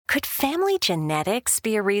Could family genetics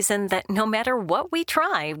be a reason that no matter what we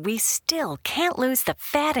try, we still can't lose the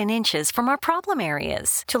fat and inches from our problem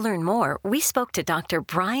areas? To learn more, we spoke to Dr.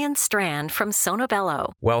 Brian Strand from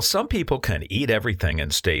Sonobello. While some people can eat everything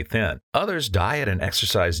and stay thin, others diet and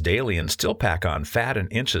exercise daily and still pack on fat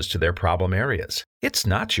and inches to their problem areas. It's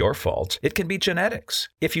not your fault. It can be genetics.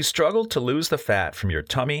 If you struggle to lose the fat from your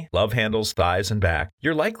tummy, love handles, thighs, and back,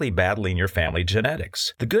 you're likely battling your family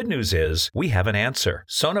genetics. The good news is we have an answer.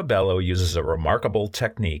 Sonobello uses a remarkable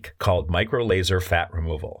technique called micro-laser fat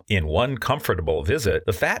removal. In one comfortable visit,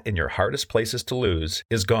 the fat in your hardest places to lose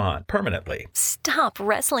is gone permanently. Stop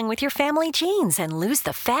wrestling with your family genes and lose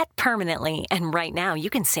the fat permanently. And right now,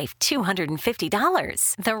 you can save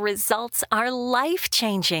 $250. The results are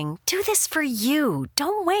life-changing. Do this for you.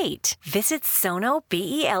 Don't wait. Visit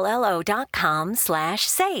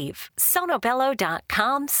sonobello.com/save.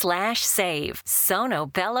 sonobello.com/save.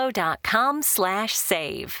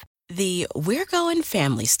 sonobello.com/save. The We're Going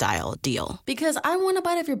Family Style deal. Because I want a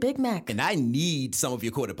bite of your Big Mac. And I need some of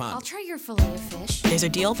your Quarter Pound. I'll try your filet of fish. There's a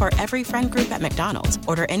deal for every friend group at McDonald's.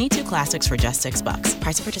 Order any 2 classics for just $6.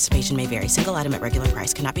 Price of participation may vary. Single item at regular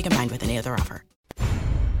price cannot be combined with any other offer.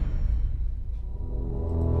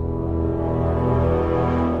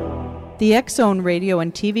 The X-Zone radio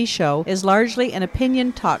and TV show is largely an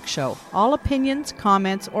opinion talk show. All opinions,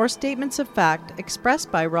 comments, or statements of fact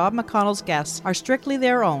expressed by Rob McConnell's guests are strictly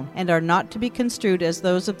their own and are not to be construed as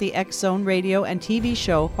those of the X-Zone radio and TV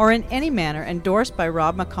show or in any manner endorsed by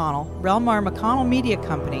Rob McConnell, Relmar McConnell Media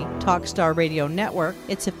Company, Talkstar Radio Network,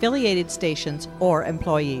 its affiliated stations, or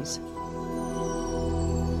employees.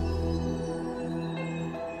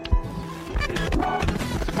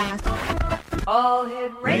 All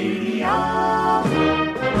Hit Radio.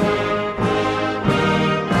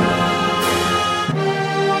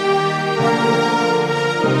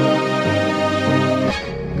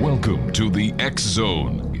 Welcome to the X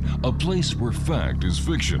Zone, a place where fact is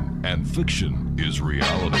fiction and fiction is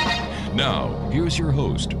reality. Now, here's your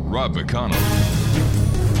host, Rob McConnell.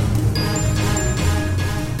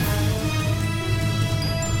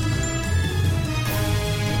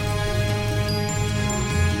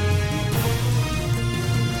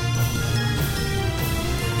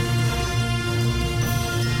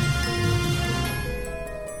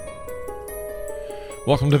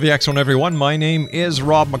 Welcome to the X Zone, everyone. My name is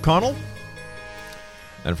Rob McConnell.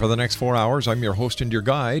 And for the next 4 hours, I'm your host and your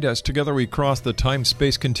guide as together we cross the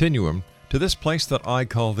time-space continuum to this place that I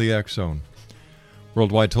call the X Zone.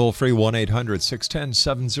 Worldwide toll-free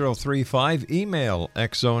 1-800-610-7035. Email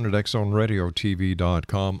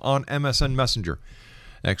xzone@xzoneradiotv.com. On MSN Messenger,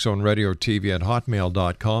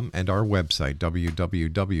 xzoneradiotv@hotmail.com. And our website,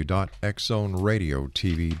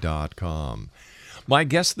 www.xzoneradiotv.com. My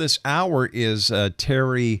guest this hour is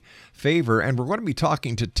Terry FAVOUR, and we're going to be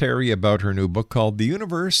talking to Terry about her new book called The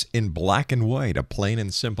Universe in Black and White, a plain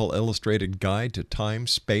and simple illustrated guide to time,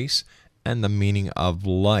 space, and the meaning of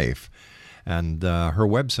life. And her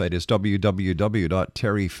website is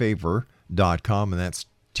www.terryfavour.com, and that's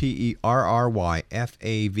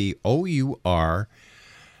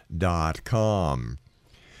TerryFavour.com.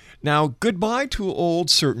 Now, goodbye to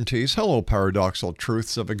old certainties. Hello, paradoxical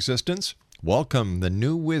truths of existence. Welcome the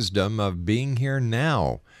new wisdom of being here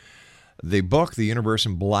now. The book, The Universe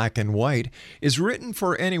in Black and White, is written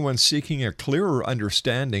for anyone seeking a clearer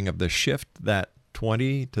understanding of the shift that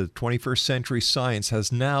 20th to 21st century science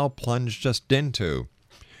has now plunged us into.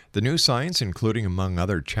 The new science, including among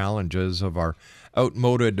other challenges of our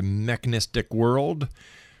outmoded mechanistic world,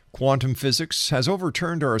 quantum physics, has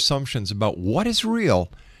overturned our assumptions about what is real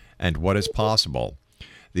and what is possible.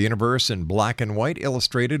 The Universe in Black and White,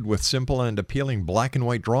 illustrated with simple and appealing black and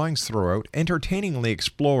white drawings throughout, entertainingly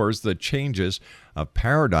explores the changes of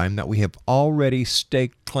paradigm that we have already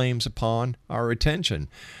staked claims upon our attention.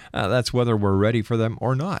 That's whether we're ready for them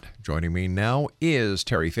or not. Joining me now is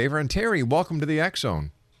Terry FAVOUR. And Terry, welcome to the X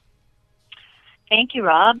Zone. Thank you,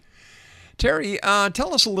 Rob. Terry,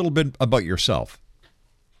 tell us a little bit about yourself.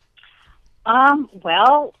 I'm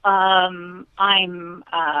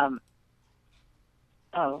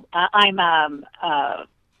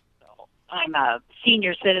a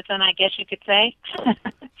senior citizen, I guess you could say.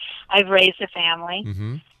 I've raised a family,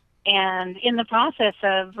 and in the process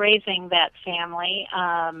of raising that family,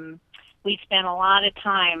 we spent a lot of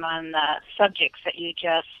time on the subjects that you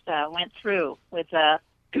just went through with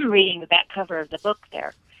reading the back cover of the book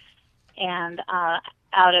there. And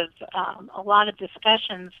out of a lot of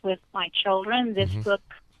discussions with my children, this book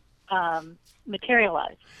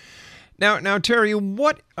materialized. Now, Terry,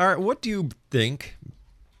 what do you think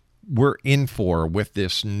we're in for with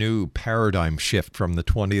this new paradigm shift from the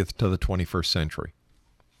 20th to the 21st century?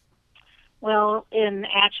 Well, in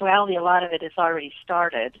actuality, a lot of it has already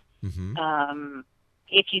started.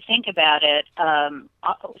 If you think about it,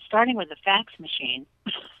 starting with the fax machine,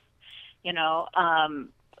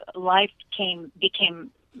 life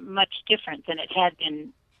became much different than it had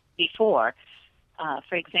been before.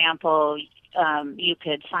 For example, you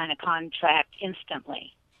could sign a contract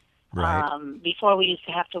instantly. Right. Before, we used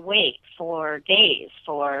to have to wait for days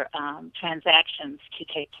for transactions to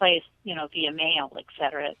take place, via mail, et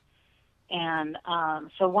cetera. And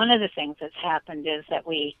so one of the things that's happened is that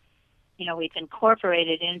we've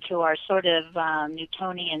incorporated into our sort of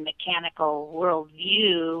Newtonian mechanical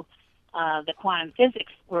worldview, the quantum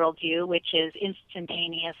physics worldview, which is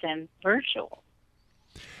instantaneous and virtual.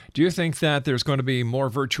 Do you think that there's going to be more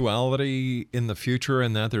virtuality in the future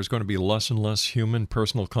and that there's going to be less and less human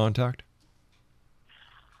personal contact?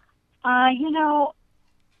 I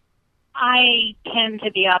tend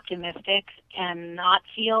to be optimistic and not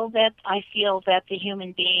feel that the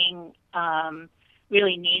human being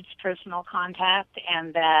really needs personal contact,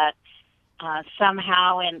 and that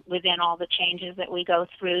somehow, and within all the changes that we go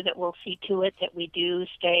through, that we'll see to it that we do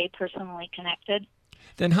stay personally connected.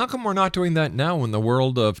 Then how come we're not doing that now in the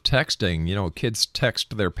world of texting? Kids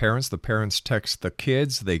text their parents, the parents text the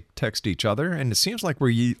kids, they text each other, and it seems like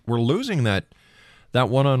we're losing that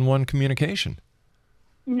one-on-one communication.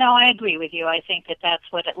 No, I agree with you. I think that that's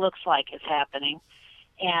what it looks like is happening.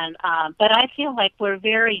 And but I feel like we're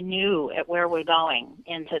very new at where we're going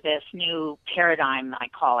into this new paradigm, I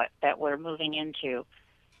call it, that we're moving into.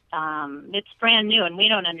 It's brand new, and we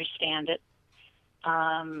don't understand it.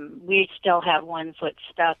 We still have one foot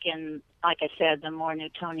stuck in, like I said, the more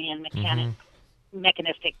Newtonian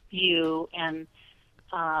mechanistic view, and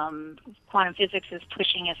quantum physics is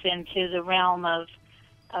pushing us into the realm of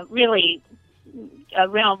really a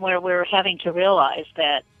realm where we're having to realize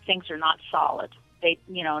that things are not solid. They,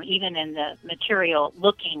 even in the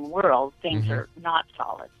material-looking world, things are not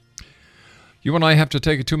solid. You and I have to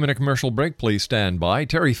take a 2-minute commercial break. Please stand by.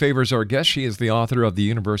 Terry Favors our guest. She is the author of The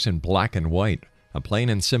Universe in Black and White, a plain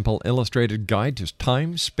and simple illustrated guide to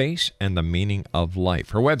time, space, and the meaning of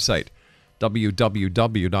life. Her website,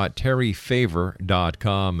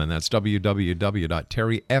 www.terryfavor.com, and that's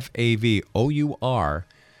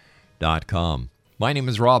www.terryfavour.com. My name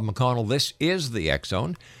is Rob McConnell. This is the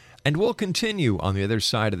X-Zone, and we'll continue on the other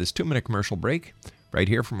side of this 2-minute commercial break right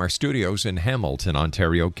here from our studios in Hamilton,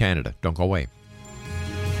 Ontario, Canada. Don't go away.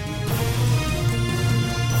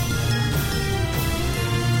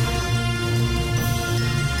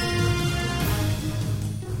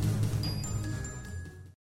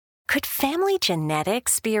 Could family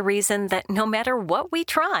genetics be a reason that no matter what we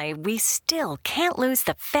try, we still can't lose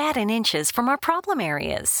the fat and inches from our problem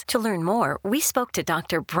areas? To learn more, we spoke to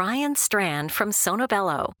Dr. Brian Strand from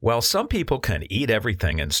Sonobello. While some people can eat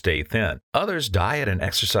everything and stay thin, others diet and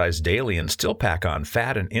exercise daily and still pack on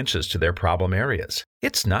fat and inches to their problem areas.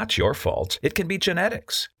 It's not your fault. It can be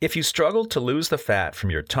genetics. If you struggle to lose the fat from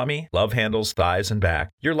your tummy, love handles, thighs, and back,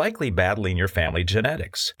 you're likely battling your family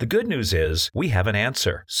genetics. The good news is we have an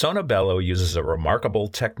answer. Sonobello uses a remarkable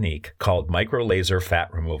technique called micro-laser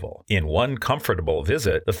fat removal. In one comfortable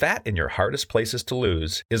visit, the fat in your hardest places to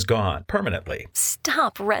lose is gone permanently.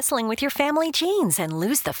 Stop wrestling with your family genes and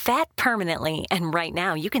lose the fat permanently. And right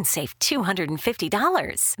now, you can save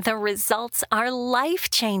 $250. The results are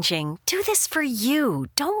life-changing. Do this for you.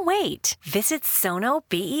 Don't wait. Visit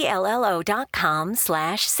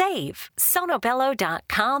sonobello.com/save.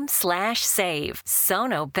 sonobello.com/save.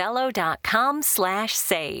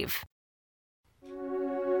 sonobello.com/save.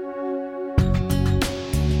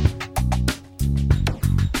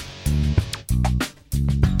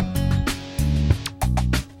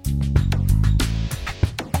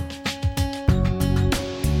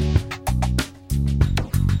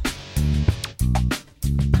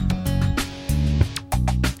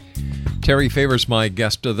 Terry Favors my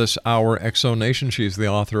guest of this hour, Exonation. She's the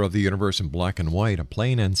author of The Universe in Black and White, a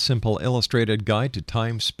plain and simple illustrated guide to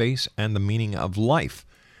time, space, and the meaning of life.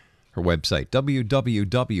 Her website,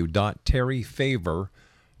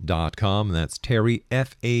 www.terryfavor.com. That's Terry,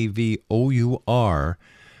 FAVOUR.com.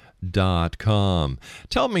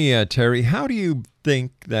 Tell me, Terry, how do you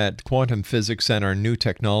think that quantum physics and our new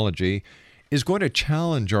technology is going to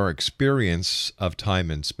challenge our experience of time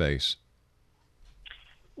and space?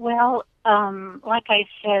 Well, like I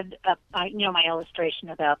said, my illustration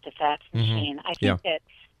about the fax machine, I think that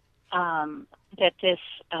that this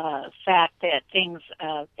fact that things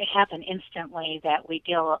happen instantly, that we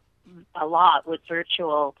deal a lot with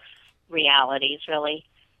virtual realities, really,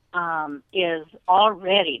 is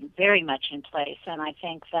already very much in place. And I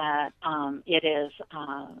think that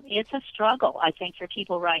it's a struggle, I think, for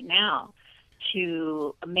people right now.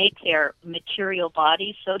 to make their material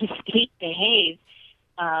bodies, so to speak, behave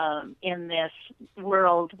in this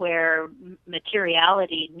world where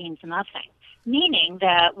materiality means nothing, meaning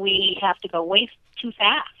that we have to go way too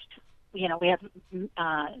fast. We have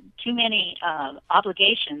too many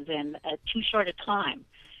obligations in too short a time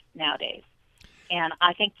nowadays, and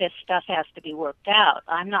I think this stuff has to be worked out.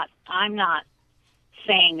 I'm not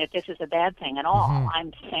saying that this is a bad thing at all. Mm-hmm.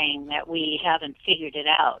 I'm saying that we haven't figured it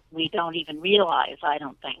out. We don't even realize, I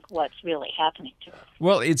don't think, what's really happening to us.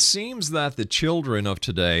 Well, it seems that the children of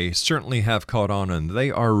today certainly have caught on, and they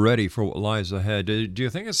are ready for what lies ahead. Do you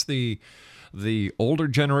think it's the older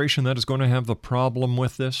generation that is going to have the problem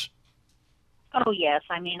with this? Oh, yes.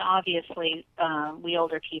 I mean, obviously, we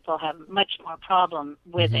older people have much more problem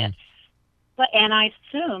with it. And I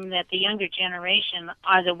assume that the younger generation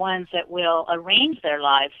are the ones that will arrange their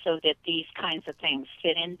lives so that these kinds of things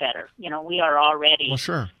fit in better. We are already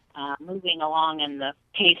moving along in the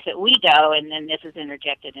pace that we go, and then this is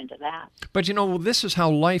interjected into that. But, this is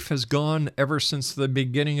how life has gone ever since the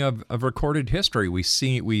beginning of recorded history.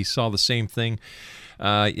 We saw the same thing,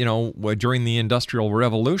 during the Industrial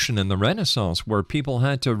Revolution and the Renaissance, where people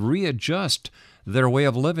had to readjust their way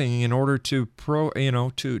of living in order to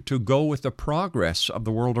go with the progress of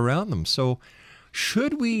the world around them. So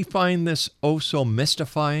should we find this so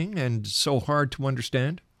mystifying and so hard to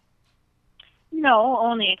understand? No,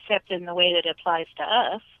 only except in the way that it applies to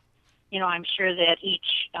us. I'm sure that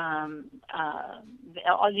each all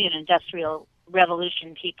the Industrial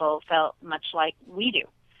Revolution people felt much like we do.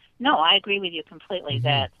 No, I agree with you completely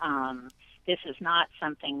that this is not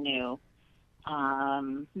something new.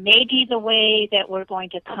 Maybe the way that we're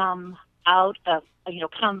going to come out of,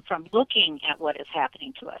 come from looking at what is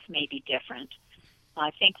happening to us may be different.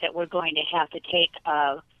 I think that we're going to have to take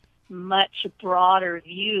a much broader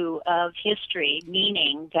view of history,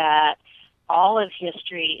 meaning that all of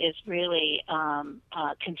history is really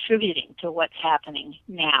contributing to what's happening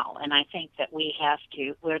now. And I think that we're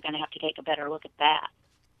going to have to take a better look at that.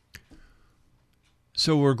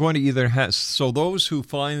 So we're going to either have, so those who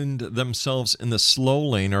find themselves in the slow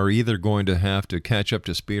lane are either going to have to catch up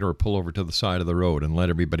to speed or pull over to the side of the road and let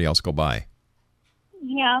everybody else go by.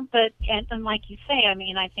 Yeah, but and like you say, I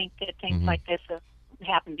mean, I think that things like this have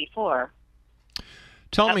happened before.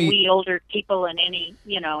 Tell me, we older people in any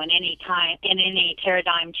time, in any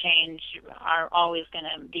paradigm change, are always going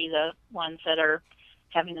to be the ones that are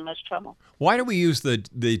having the most trouble. Why do we use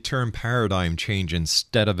the term paradigm change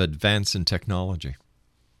instead of advance in technology?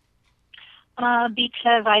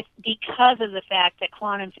 Because of the fact that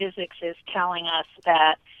quantum physics is telling us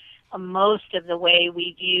that most of the way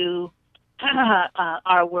we view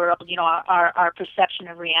our world, our perception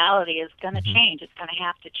of reality is going to change. It's going to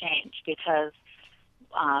have to change because,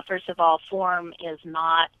 first of all, form is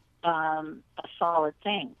not a solid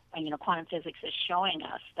thing. And, quantum physics is showing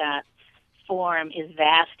us that form is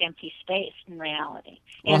vast, empty space in reality.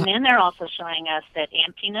 And then they're also showing us that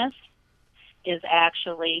emptiness is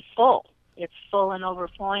actually full. It's full and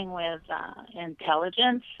overflowing with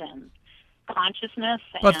intelligence and consciousness.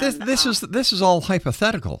 But this is all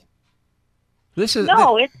hypothetical. It's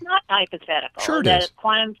not hypothetical. Sure it is.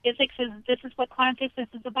 Quantum physics this is what quantum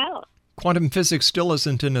physics is about. Quantum physics still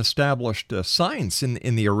isn't an established science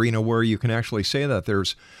in the arena where you can actually say that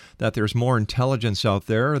there's more intelligence out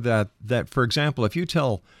there. That for example, if you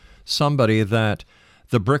tell somebody that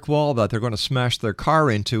the brick wall that they're going to smash their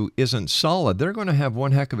car into isn't solid, they're going to have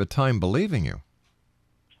one heck of a time believing you.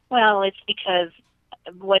 Well, it's because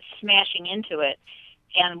what's smashing into it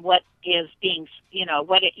and what is being,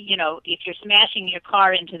 if you're smashing your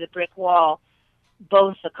car into the brick wall,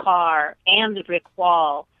 both the car and the brick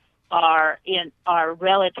wall are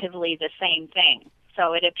relatively the same thing.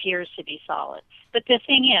 So it appears to be solid. But the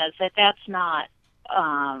thing is that's not,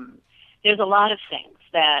 there's a lot of things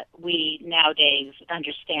that we nowadays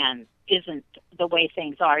understand isn't the way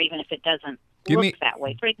things are, even if it doesn't look that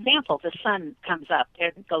way. For example, the sun comes up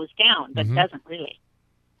and goes down, but doesn't really.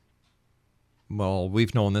 Well,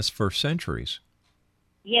 we've known this for centuries.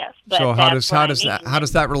 Yes, but so how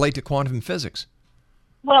does that relate to quantum physics?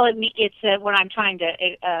 Well, it's what I'm trying to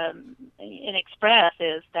express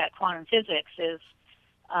is that quantum physics is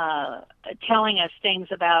telling us things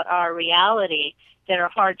about our reality that are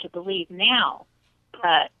hard to believe now.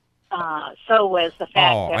 But so was the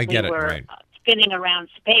fact that we were spinning around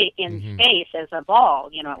space as a ball,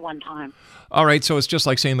 at one time. All right, so it's just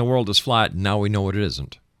like saying the world is flat, and now we know it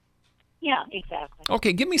isn't. Yeah, exactly.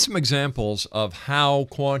 Okay, give me some examples of how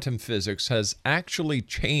quantum physics has actually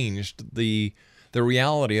changed the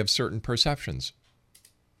reality of certain perceptions.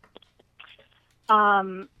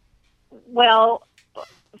 Well,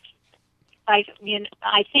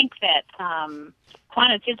 I think that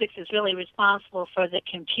quantum physics is really responsible for the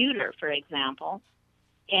computer, for example,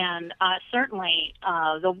 and certainly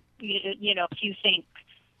if you think,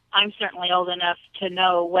 I'm certainly old enough to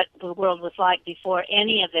know what the world was like before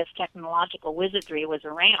any of this technological wizardry was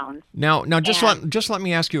around. Now, just let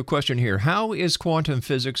me ask you a question here. How is quantum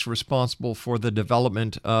physics responsible for the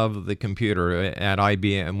development of the computer at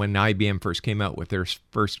IBM when IBM first came out with their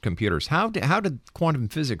first computers? How did quantum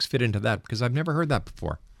physics fit into that? Because I've never heard that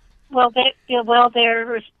before. Well, the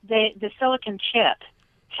silicon chip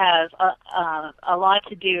has a lot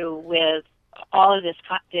to do with all of this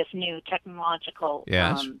new technological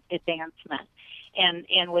advancement,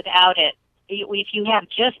 and without it, if you have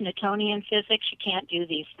just Newtonian physics, you can't do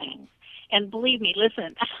these things. And believe me,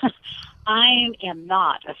 listen, I am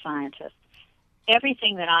not a scientist.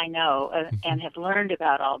 Everything that I know and have learned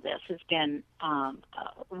about all this has been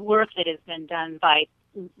work that has been done by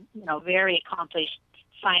very accomplished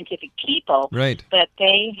scientific people, right? But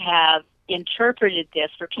they have interpreted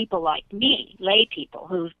this for people like me, lay people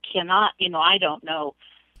who cannot, I don't know,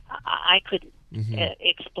 I couldn't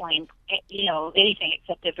explain, anything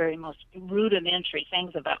except the very most rudimentary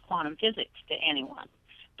things about quantum physics to anyone.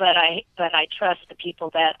 But I trust the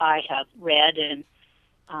people that I have read, and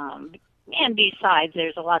besides,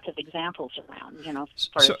 there's lots of examples around,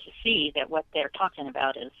 for us to see that what they're talking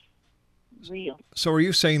about is real. So are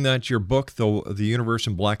you saying that your book, The Universe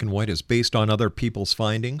in Black and White, is based on other people's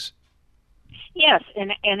findings? Yes,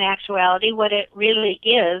 in actuality, what it really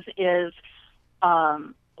is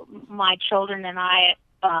my children and I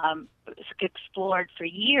explored for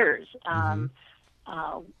years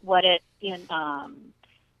what it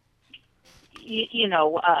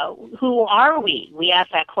who are we? We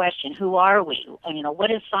asked that question. Who are we? What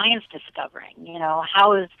is science discovering?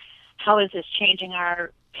 How is this changing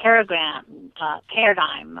our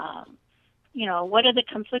paradigm? What are the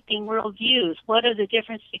conflicting worldviews? What are the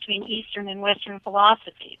differences between Eastern and Western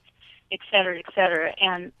philosophies, et cetera, et cetera?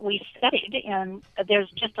 And we studied, and there's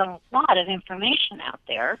just a lot of information out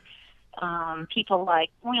there. People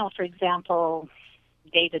like, for example,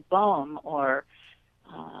 David Bohm or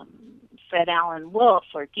Fred Alan Wolf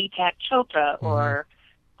or Deepak Chopra, or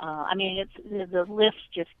the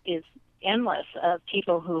list just is endless of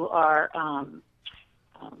people who are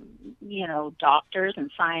doctors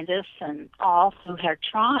and scientists and all who are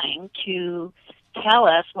trying to tell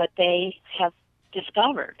us what they have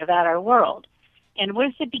discovered about our world. And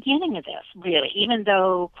where's the beginning of this, really? Even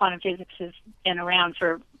though quantum physics has been around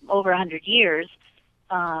for over 100 years,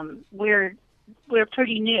 we're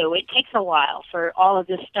pretty new. It takes a while for all of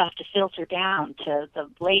this stuff to filter down to the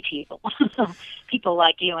lay people, people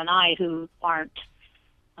like you and I who aren't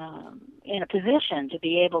in a position to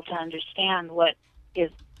be able to understand what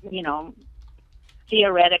is,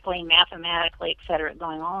 theoretically, mathematically, et cetera,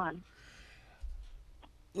 going on.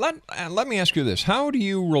 Let me ask you this. How do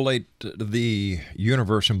you relate the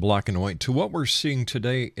universe in black and white to what we're seeing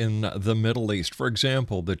today in the Middle East? For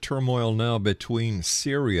example, the turmoil now between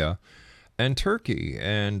Syria and Turkey,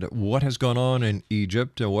 and what has gone on in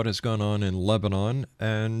Egypt, and what has gone on in Lebanon,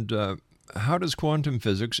 and how does quantum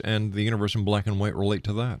physics and the universe in black and white relate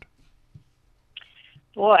to that?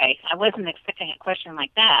 Boy, I wasn't expecting a question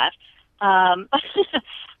like that. Other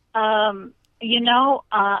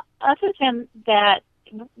than that,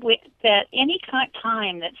 that any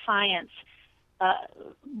time that science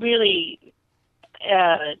really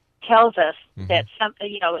tells us that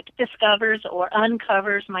it discovers or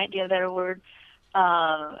uncovers, might be a better word,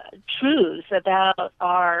 truths about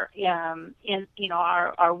our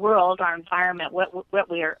world, our environment, what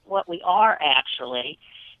we are actually,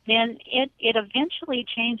 then it eventually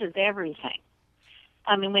changes everything.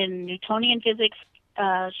 I mean, when Newtonian physics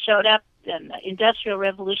showed up, and the Industrial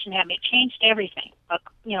Revolution happened, it changed everything.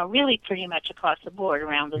 Really pretty much across the board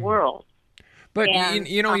around the world. But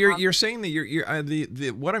you're saying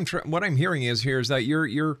that what I'm hearing is that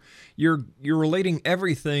you're relating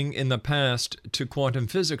everything in the past to quantum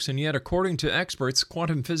physics, and yet according to experts,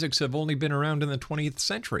 quantum physics have only been around in the 20th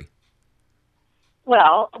century.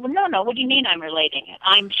 Well, no. What do you mean I'm relating it?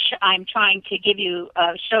 I'm trying to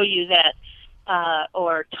show you that,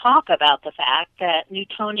 or talk about the fact that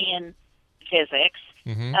Newtonian physics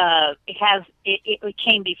it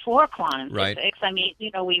came before quantum physics. I mean,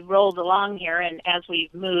 we rolled along here, and as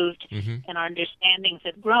we've moved and our understandings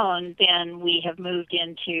have grown, then we have moved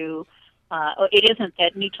into. It isn't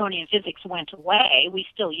that Newtonian physics went away. We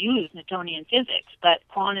still use Newtonian physics, but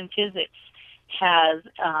quantum physics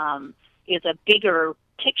is a bigger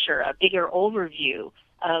picture, a bigger overview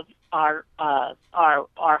of our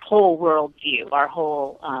whole worldview, our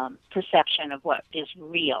whole perception of what is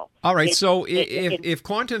real. All right. If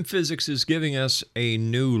quantum physics is giving us a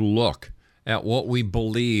new look at what we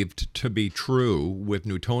believed to be true with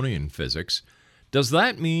Newtonian physics, does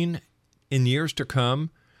that mean in years to come,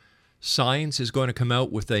 science is going to come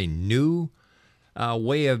out with a new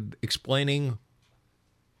way of explaining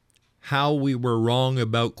how we were wrong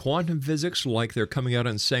about quantum physics, like they're coming out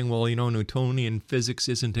and saying, well, Newtonian physics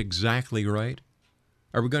isn't exactly right?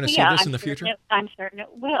 Are we going to see this in the future? I'm certain it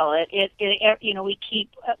will.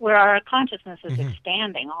 Where our consciousness is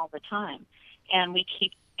expanding all the time, and we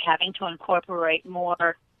keep having to incorporate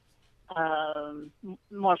more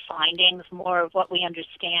findings, more of what we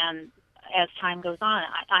understand as time goes on.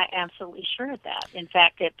 I'm absolutely sure of that. In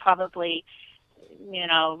fact, it probably,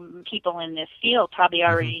 people in this field probably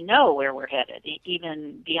already know where we're headed,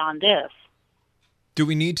 even beyond this. Do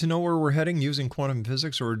we need to know where we're heading using quantum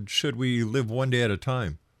physics, or should we live one day at a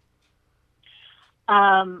time?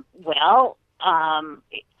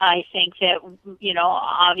 I think that,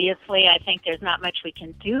 obviously, I think there's not much we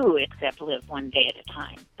can do except live one day at a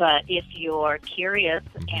time. But if you're curious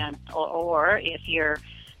or if you're,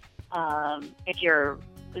 I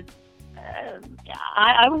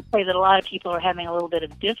would say that a lot of people are having a little bit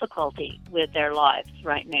of difficulty with their lives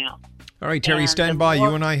right now. All right, Terry, stand by.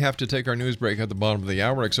 You and I have to take our news break at the bottom of the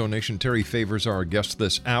hour. X Zone Nation, Terry Favors our guest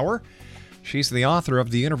this hour. She's the author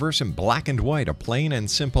of The Universe in Black and White, a plain and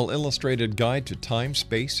simple illustrated guide to time,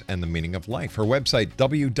 space, and the meaning of life. Her website,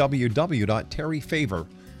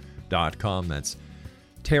 www.terryfavor.com. That's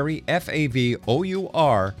Terry,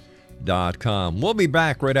 FAVOUR.com. We'll be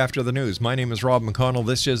back right after the news. My name is Rob McConnell.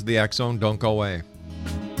 This is the X Zone. Don't go away.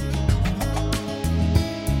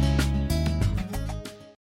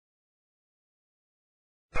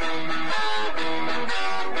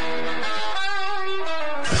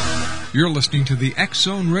 You're listening to the X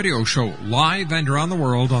Zone Radio Show, live and around the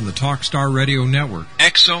world on the Talkstar Radio Network,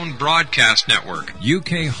 X Zone Broadcast Network,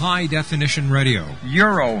 UK High Definition Radio,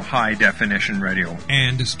 Euro High Definition Radio,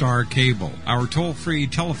 and Star Cable. Our toll-free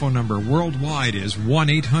telephone number worldwide is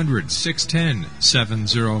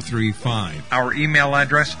 1-800-610-7035. Our email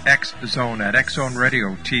address,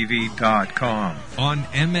 xzone@xzoneradiotv.com. On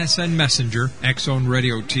MSN Messenger,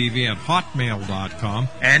 xzoneradiotv@hotmail.com.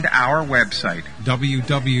 And our website,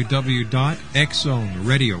 www.xzoneradiotv.com.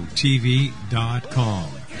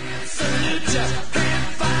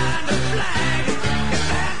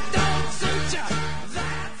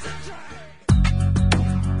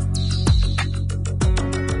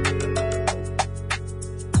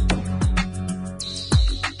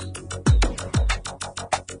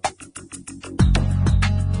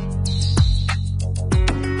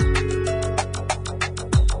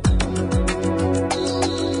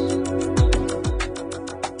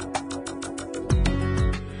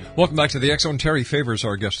 Welcome back to the X Zone. Terry Favors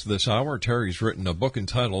our guest this hour. Terry's written a book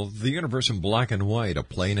entitled The Universe in Black and White, a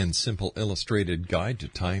plain and simple illustrated guide to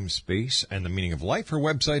time, space, and the meaning of life. Her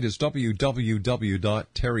website is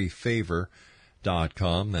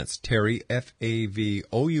www.terryfavor.com. That's Terry, FAVOUR.com.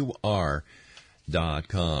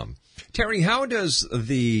 Terry, how does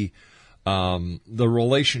the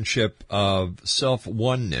relationship of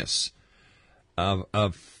self-oneness,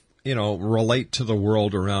 relate to the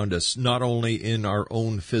world around us, not only in our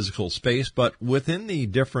own physical space, but within the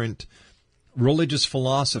different religious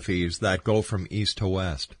philosophies that go from east to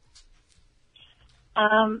west?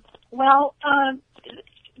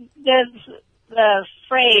 There's the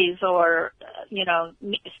phrase, or,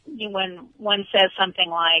 when one says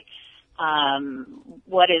something like,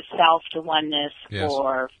 what is self to oneness, yes,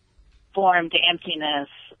 or form to emptiness,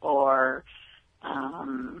 or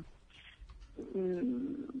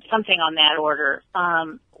something on that order.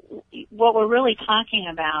 What we're really talking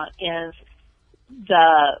about is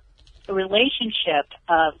the relationship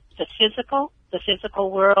of the physical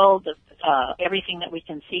world, everything that we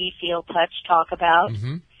can see, feel, touch, talk about,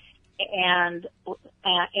 and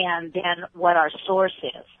then what our source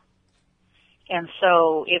is. And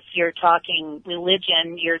so if you're talking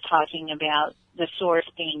religion, you're talking about the source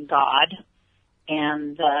being God,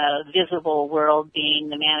 and the visible world being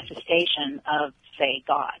the manifestation of, say,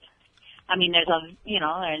 God. I mean, there's an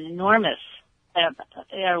enormous, there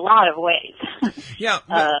are a lot of ways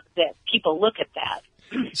that people look at that.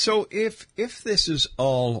 So if this is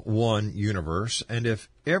all one universe, and if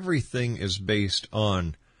everything is based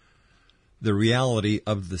on the reality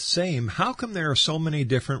of the same, how come there are so many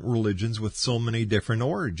different religions with so many different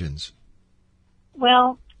origins?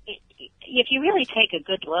 Well, if you really take a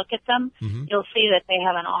good look at them, you'll see that they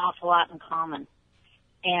have an awful lot in common.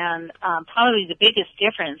 And probably the biggest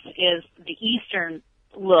difference is the Eastern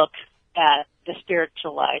look at the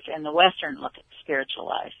spiritual life and the Western look at the spiritual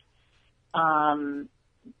life.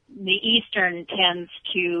 The Eastern tends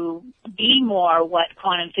to be more what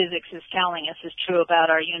quantum physics is telling us is true about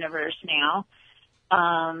our universe now,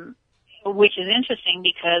 which is interesting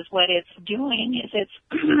because what it's doing is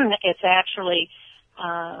it's actually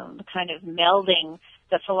kind of melding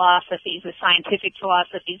the philosophies, the scientific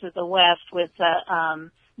philosophies of the West with the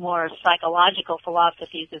more psychological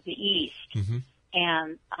philosophies of the East, Mm-hmm.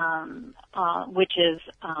 and which is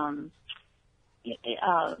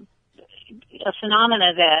a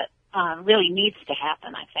phenomena that really needs to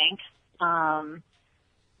happen, I think.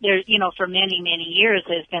 There, for many, many years,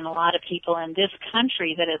 there's been a lot of people in this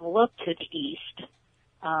country that have looked to the East,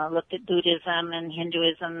 looked at Buddhism and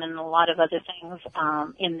Hinduism and a lot of other things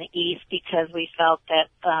in the East because we felt that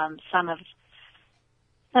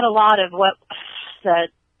that a lot of what the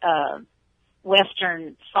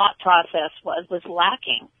Western thought process was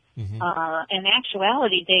lacking. Mm-hmm. In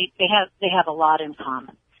actuality, they have a lot in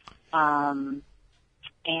common.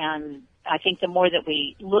 And I think the more that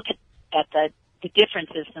we look at the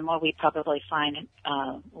differences, the more we probably find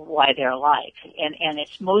why they're alike. And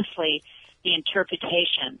it's mostly the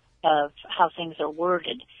interpretation of how things are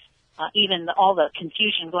worded. Even all the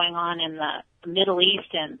confusion going on in the Middle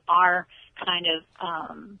East and our kind of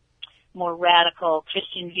more radical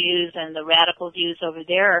Christian views and the radical views over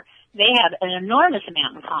there, they have an enormous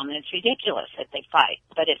amount in common. It's ridiculous that they fight,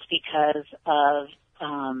 but it's because of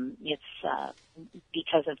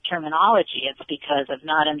because of terminology. It's because of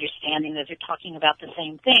not understanding that they're talking about the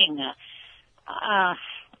same thing.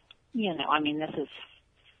 This is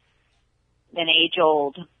an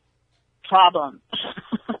age-old problem.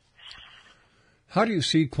 How do you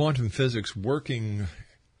see quantum physics working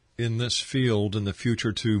in this field in the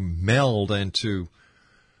future to meld and to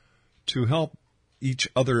help each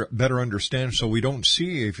other better understand so we don't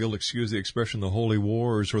see, if you'll excuse the expression, the holy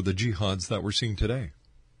wars or the jihads that we're seeing today?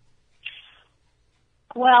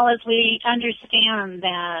 Well, as we understand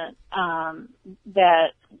that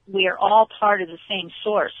we are all part of the same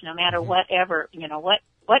source, no matter whatever,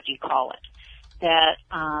 what you call it, that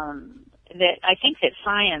I think that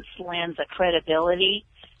science lends a credibility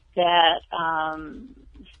that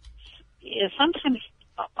is sometimes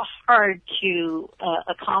hard to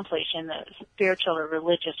accomplish in the spiritual or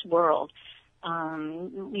religious world.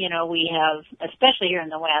 We have, especially here in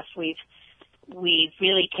the West, we've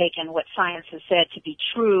really taken what science has said to be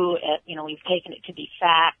true. We've taken it to be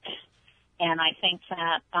fact, and I think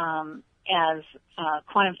that as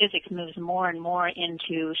quantum physics moves more and more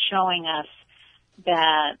into showing us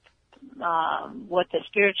that what the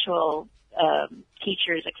spiritual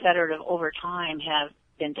teachers, et cetera, over time have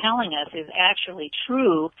been telling us is actually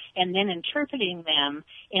true, and then interpreting them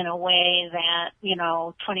in a way that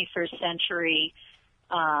 21st century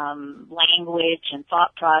language and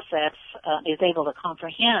thought process is able to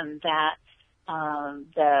comprehend, that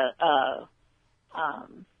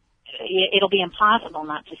it'll be impossible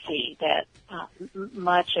not to see that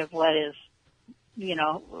much of what is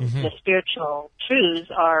the spiritual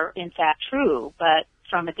truths are in fact true, but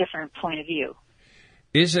from a different point of view.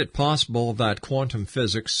 Is it possible that quantum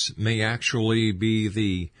physics may actually be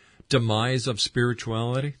the demise of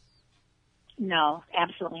spirituality? No,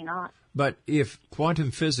 absolutely not. But if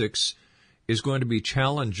quantum physics is going to be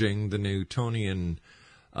challenging the Newtonian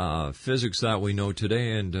physics that we know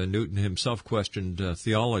today, and Newton himself questioned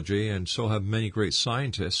theology, and so have many great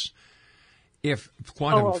scientists, if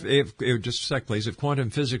quantum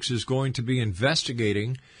physics is going to be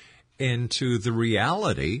investigating into the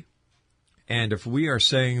reality, and if we are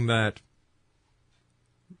saying that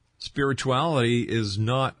spirituality is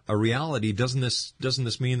not a reality, doesn't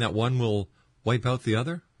this mean that one will wipe out the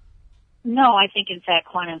other? No, I think in fact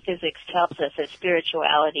quantum physics tells us that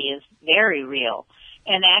spirituality is very real.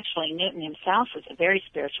 And actually Newton himself was a very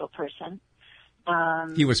spiritual person.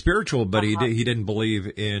 He was spiritual, but he didn't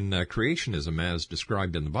believe in creationism as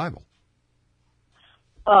described in the Bible.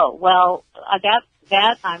 Oh, well,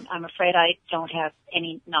 that I'm afraid I don't have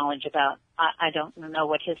any knowledge about. I don't know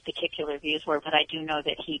what his particular views were, but I do know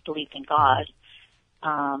that he believed in God.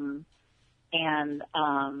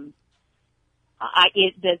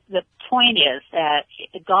 The point is that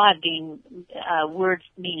God being words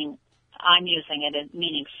meaning, I'm using it as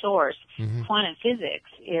meaning source. Mm-hmm. Quantum physics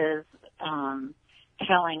is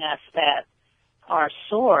telling us that our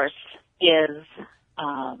source is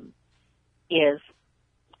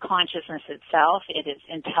consciousness itself. It is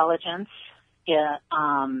intelligence.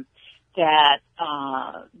 That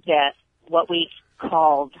what we've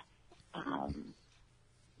called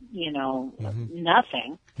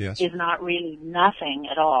nothing yes. is not really nothing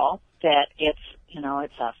at all. That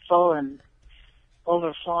it's a full and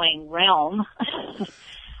overflowing realm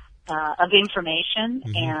of information,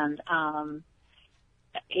 and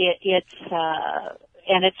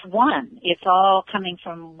it's one. It's all coming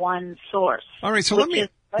from one source. All right, so let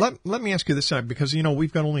me ask you this, because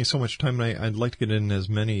we've got only so much time, and I'd like to get in as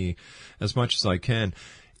much as I can.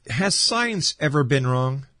 Has science ever been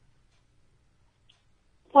wrong?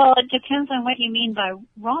 Well, it depends on what you mean by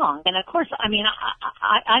wrong. And of course, I mean,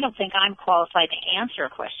 I don't think I'm qualified to answer a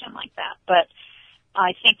question like that. But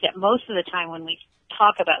I think that most of the time when we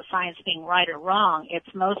talk about science being right or wrong,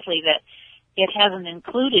 it's mostly that it hasn't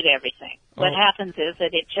included everything. What happens is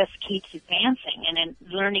that it just keeps advancing and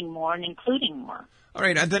learning more and including more. All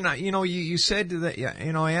right, and then you said that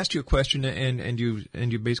I asked you a question and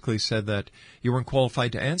you basically said that you weren't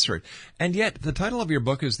qualified to answer it, and yet the title of your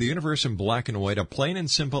book is "The Universe in Black and White: A Plain and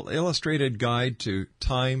Simple Illustrated Guide to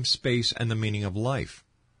Time, Space, and the Meaning of Life."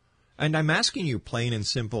 And I'm asking you plain and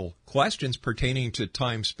simple questions pertaining to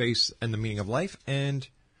time, space, and the meaning of life, and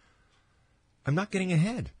I'm not getting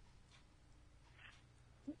ahead.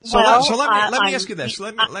 So let me ask you this.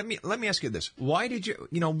 Let me ask you this. Why did you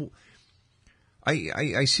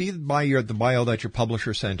I see by the bio that your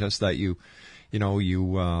publisher sent us that you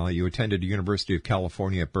attended the University of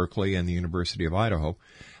California at Berkeley and the University of Idaho,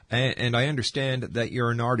 and I understand that you're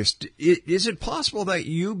an artist. Is it possible that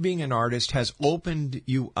you being an artist has opened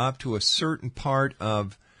you up to a certain part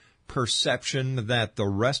of perception that the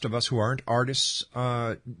rest of us who aren't artists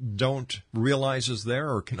don't realize is there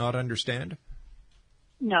or cannot understand?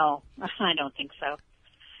 No, I don't think so.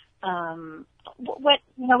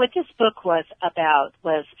 What this book was about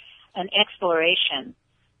was an exploration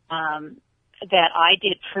that I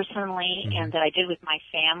did personally and that I did with my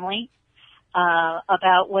family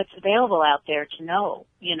about what's available out there to know.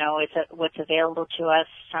 What's available to us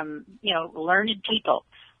from learned people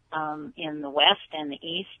in the West and the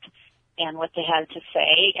East, and what they had to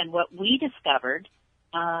say, and what we discovered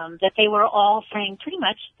that they were all saying pretty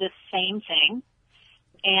much the same thing.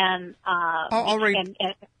 And all right.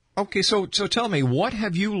 Okay, so tell me, what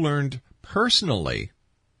have you learned personally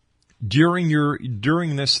during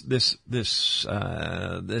this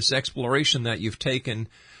exploration that you've taken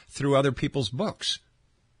through other people's books?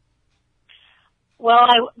 Well,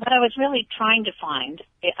 what I was really trying to find,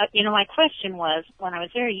 my question was, when I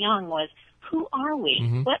was very young, was, who are we?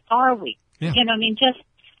 Mm-hmm. What are we? Yeah. Just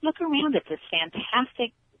look around at this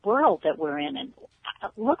fantastic world that we're in, and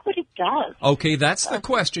look what it does. Okay, that's the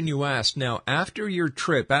question you asked. Now, after your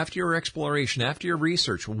trip, after your exploration, after your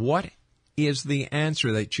research, what is the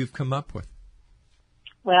answer that you've come up with?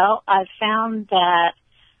 Well, I've found that.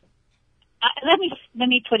 Let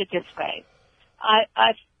me put it this way.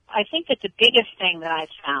 I think that the biggest thing that I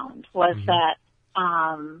found was that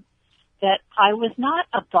I was not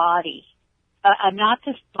a body. I'm not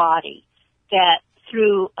this body that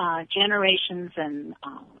through generations and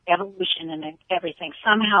evolution and everything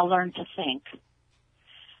somehow learned to think,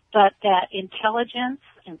 but that intelligence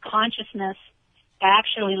and consciousness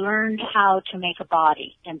actually learned how to make a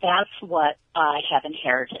body, and that's what I have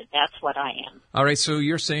inherited. That's what I am. All right, so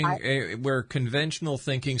you're saying where conventional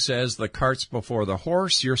thinking says the cart's before the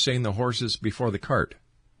horse, you're saying the horse is before the cart.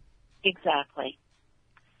 Exactly.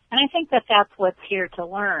 And I think that that's what's here to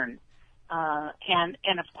learn.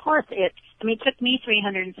 And of course it took me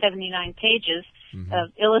 379 pages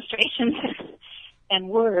of illustrations and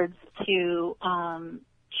words to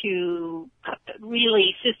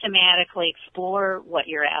really systematically explore what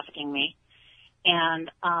you're asking me. And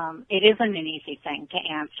it isn't an easy thing to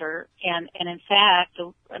answer. And in fact,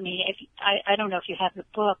 I don't know if you have the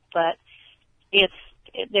book, but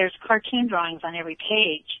there's cartoon drawings on every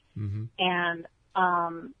page. Mm-hmm.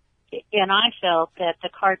 And I felt that the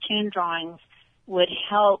cartoon drawings would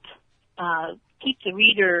help keep the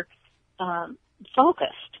reader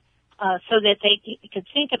focused, so that they could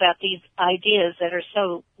think about these ideas that are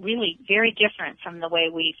so really very different from the way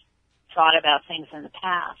we've thought about things in the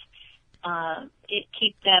past. It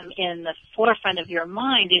keep them in the forefront of your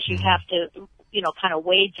mind as you have to, kind of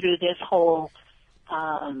wade through this whole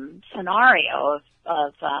scenario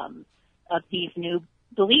of these new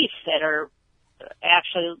beliefs that are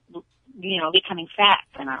actually, becoming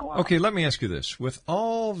facts in our world. Okay, let me ask you this. With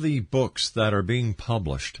all the books that are being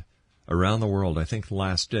published around the world, I think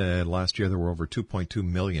last year there were over 2.2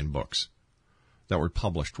 million books that were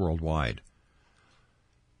published worldwide.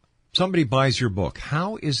 Somebody buys your book.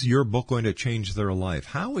 How is your book going to change their life?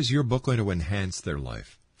 How is your book going to enhance their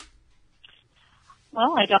life?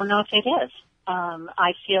 Well, I don't know if it is.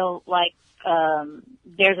 I feel like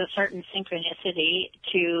there's a certain synchronicity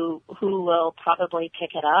to who will probably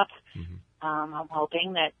pick it up. Mm-hmm. I'm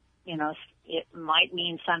hoping that, it might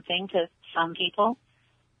mean something to some people.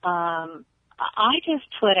 I just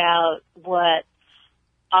put out what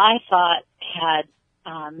I thought had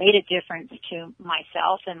made a difference to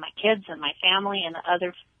myself and my kids and my family and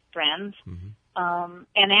other friends. And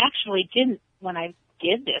actually didn't, when I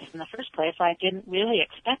did this in the first place, I didn't really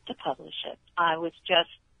expect to publish it. I was just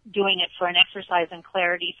doing it for an exercise in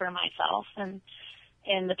clarity for myself and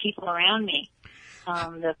the people around me.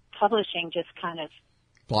 The publishing just kind of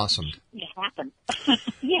blossomed. It happened.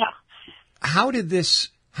 Yeah. How did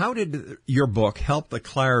your book help the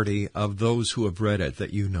clarity of those who have read it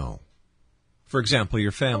that you know? For example,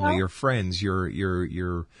 your family, your friends,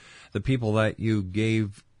 the people that you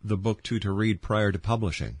gave the book to read prior to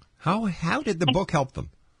publishing. How did the book help them?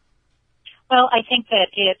 Well, I think that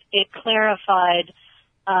it clarified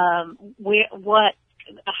how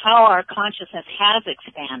our consciousness has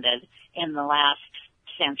expanded in the last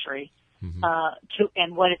century,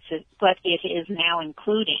 and what it is now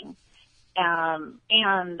including,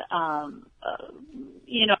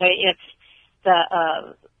 it's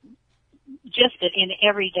just that in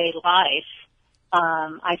everyday life,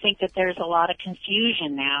 I think that there's a lot of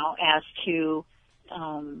confusion now as to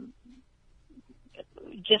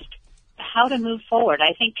just how to move forward.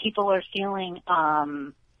 I think people are feeling, I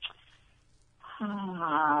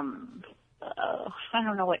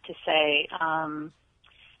don't know what to say,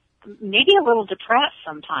 maybe a little depressed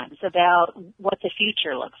sometimes about what the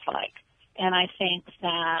future looks like. And I think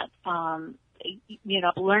that,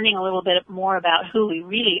 learning a little bit more about who we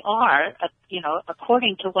really are,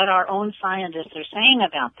 according to what our own scientists are saying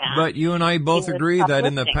about that. But you and I both agree that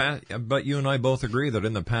in the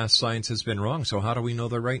past, science has been wrong. So how do we know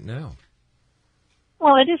they're right now?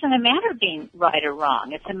 Well, it isn't a matter of being right or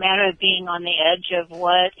wrong. It's a matter of being on the edge of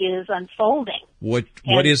what is unfolding.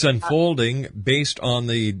 What is unfolding based on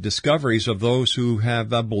the discoveries of those who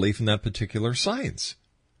have a belief in that particular science?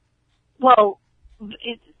 Well,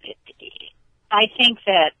 I think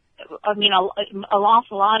that, an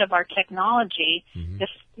awful lot of our technology,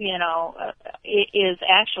 is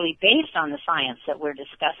actually based on the science that we're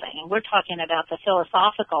discussing. And we're talking about the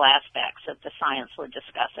philosophical aspects of the science we're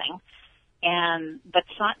discussing. But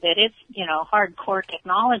that it's, hardcore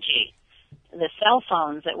technology. The cell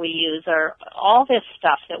phones that we use are all this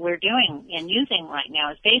stuff that we're doing and using right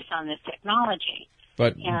now is based on this technology.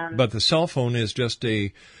 But the cell phone is just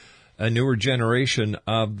a newer generation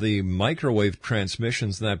of the microwave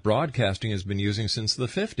transmissions that broadcasting has been using since the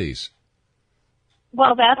 50s.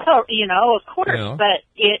 Well, that's how, of course, but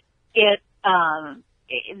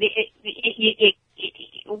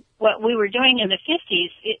what we were doing in the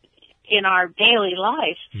 50s, in our daily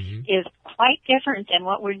life is quite different than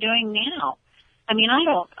what we're doing now.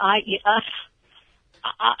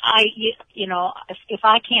 If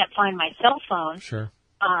I can't find my cell phone, sure.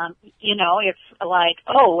 It's like,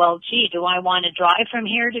 oh, well, gee, do I want to drive from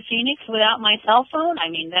here to Phoenix without my cell phone?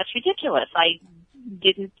 That's ridiculous. I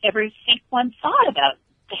didn't ever think one thought about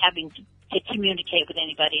having to communicate with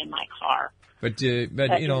anybody in my car. But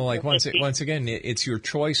once again, it's your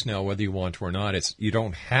choice now whether you want to or not. You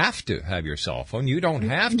don't have to have your cell phone. You don't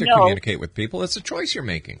have to communicate with people. It's a choice you're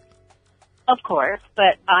making. Of course,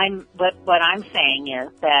 but what I'm saying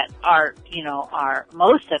is that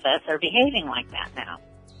most of us are behaving like that now.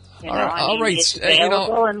 All right.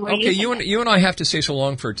 Okay, you and I have to say so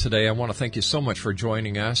long for today. I want to thank you so much for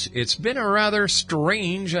joining us. It's been a rather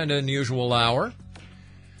strange and unusual hour.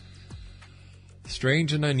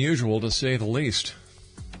 Strange and unusual, to say the least.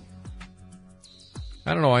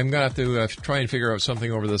 I don't know. I'm going to have to try and figure out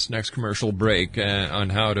something over this next commercial break on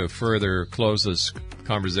how to further close this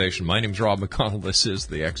conversation. My name's Rob McConnell. This is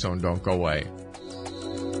the X Zone. Don't go away.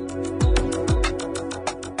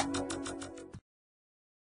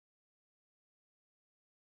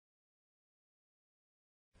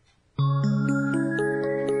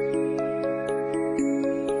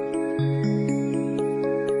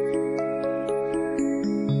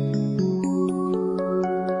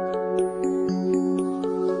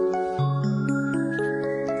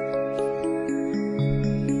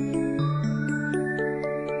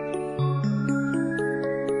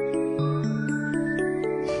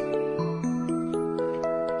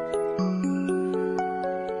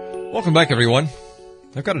 Welcome back, everyone.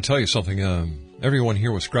 I've got to tell you something. Everyone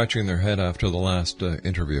here was scratching their head after the last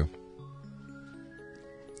interview.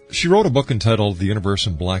 She wrote a book entitled The Universe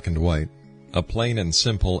in Black and White, a plain and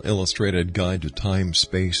simple illustrated guide to time,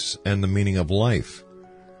 space, and the meaning of life.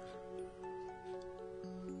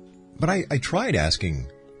 But I tried asking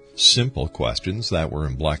simple questions that were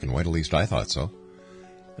in black and white, at least I thought so,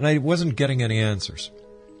 and I wasn't getting any answers.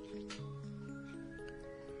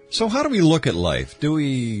 So how do we look at life? Do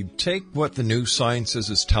we take what the new sciences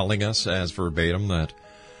is telling us as verbatim, that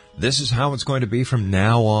this is how it's going to be from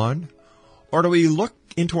now on? Or do we look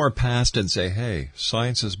into our past and say, hey,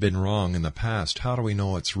 science has been wrong in the past. How do we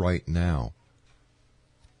know it's right now?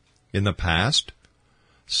 In the past,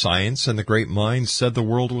 science and the great minds said the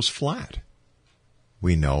world was flat.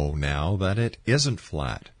 We know now that it isn't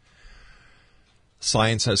flat.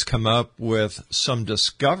 Science has come up with some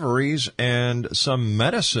discoveries and some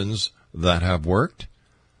medicines that have worked.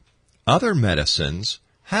 Other medicines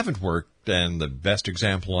haven't worked, and the best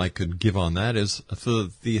example I could give on that is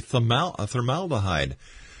the formaldehyde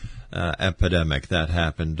epidemic that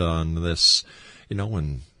happened on this,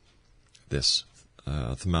 when this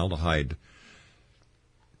formaldehyde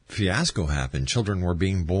fiasco happened. Children were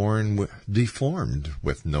being born deformed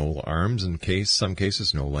with no arms in some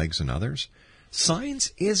cases, no legs in others.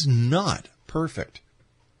 Science is not perfect.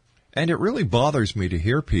 And it really bothers me to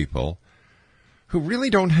hear people who really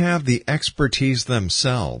don't have the expertise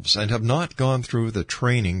themselves and have not gone through the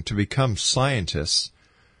training to become scientists,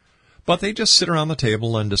 but they just sit around the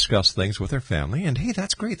table and discuss things with their family, and hey,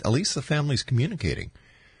 that's great. At least the family's communicating.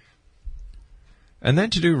 And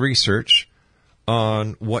then to do research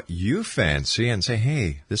on what you fancy and say,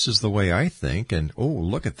 hey, this is the way I think, and oh,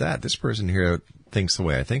 look at that. This person here thinks the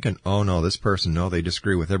way I think, and oh no, this person, no, they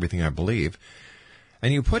disagree with everything I believe.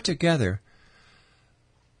 And you put together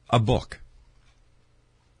a book.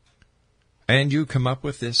 And you come up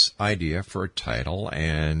with this idea for a title,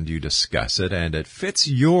 and you discuss it, and it fits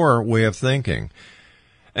your way of thinking.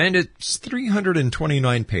 And it's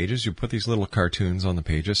 329 pages. You put these little cartoons on the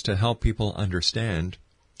pages to help people understand,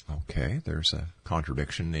 okay, there's a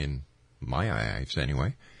contradiction in my eyes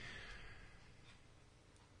anyway.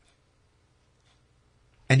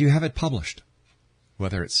 And you have it published,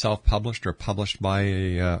 whether it's self-published or published by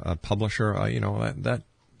a publisher. That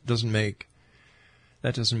doesn't make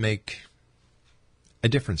a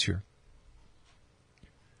difference here.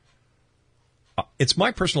 It's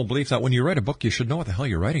my personal belief that when you write a book, you should know what the hell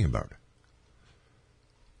you're writing about.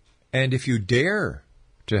 And if you dare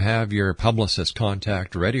to have your publicist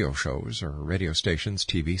contact radio shows or radio stations,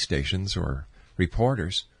 TV stations, or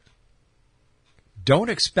reporters, don't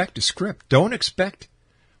expect a script.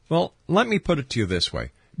 Well, let me put it to you this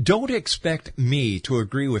way. Don't expect me to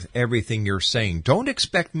agree with everything you're saying. Don't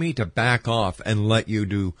expect me to back off and let you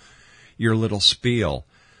do your little spiel.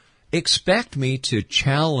 Expect me to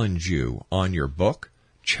challenge you on your book,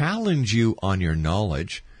 challenge you on your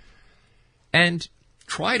knowledge, and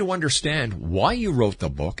try to understand why you wrote the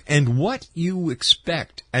book and what you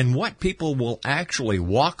expect and what people will actually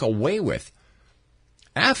walk away with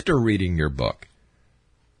after reading your book.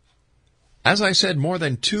 As I said, more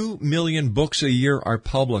than 2 million books a year are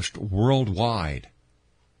published worldwide.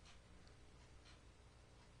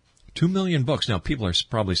 2 million books. Now, people are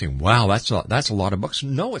probably saying, wow, that's a lot of books.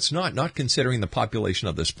 No, it's not considering the population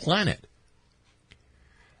of this planet.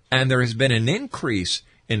 And there has been an increase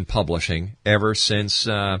in publishing ever since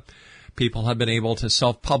people have been able to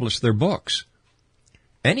self-publish their books.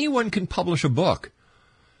 Anyone can publish a book,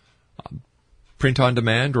 print on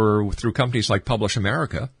demand or through companies like Publish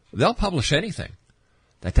America. They'll publish anything.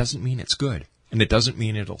 That doesn't mean it's good, and it doesn't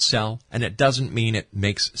mean it'll sell, and it doesn't mean it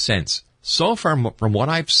makes sense. So far, from what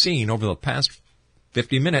I've seen over the past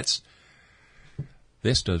 50 minutes,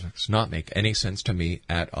 this does not make any sense to me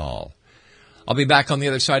at all. I'll be back on the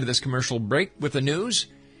other side of this commercial break with the news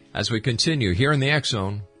as we continue here in the X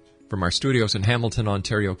Zone from our studios in Hamilton,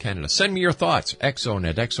 Ontario, Canada. Send me your thoughts,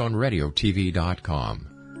 xzone@xzoneradiotv.com.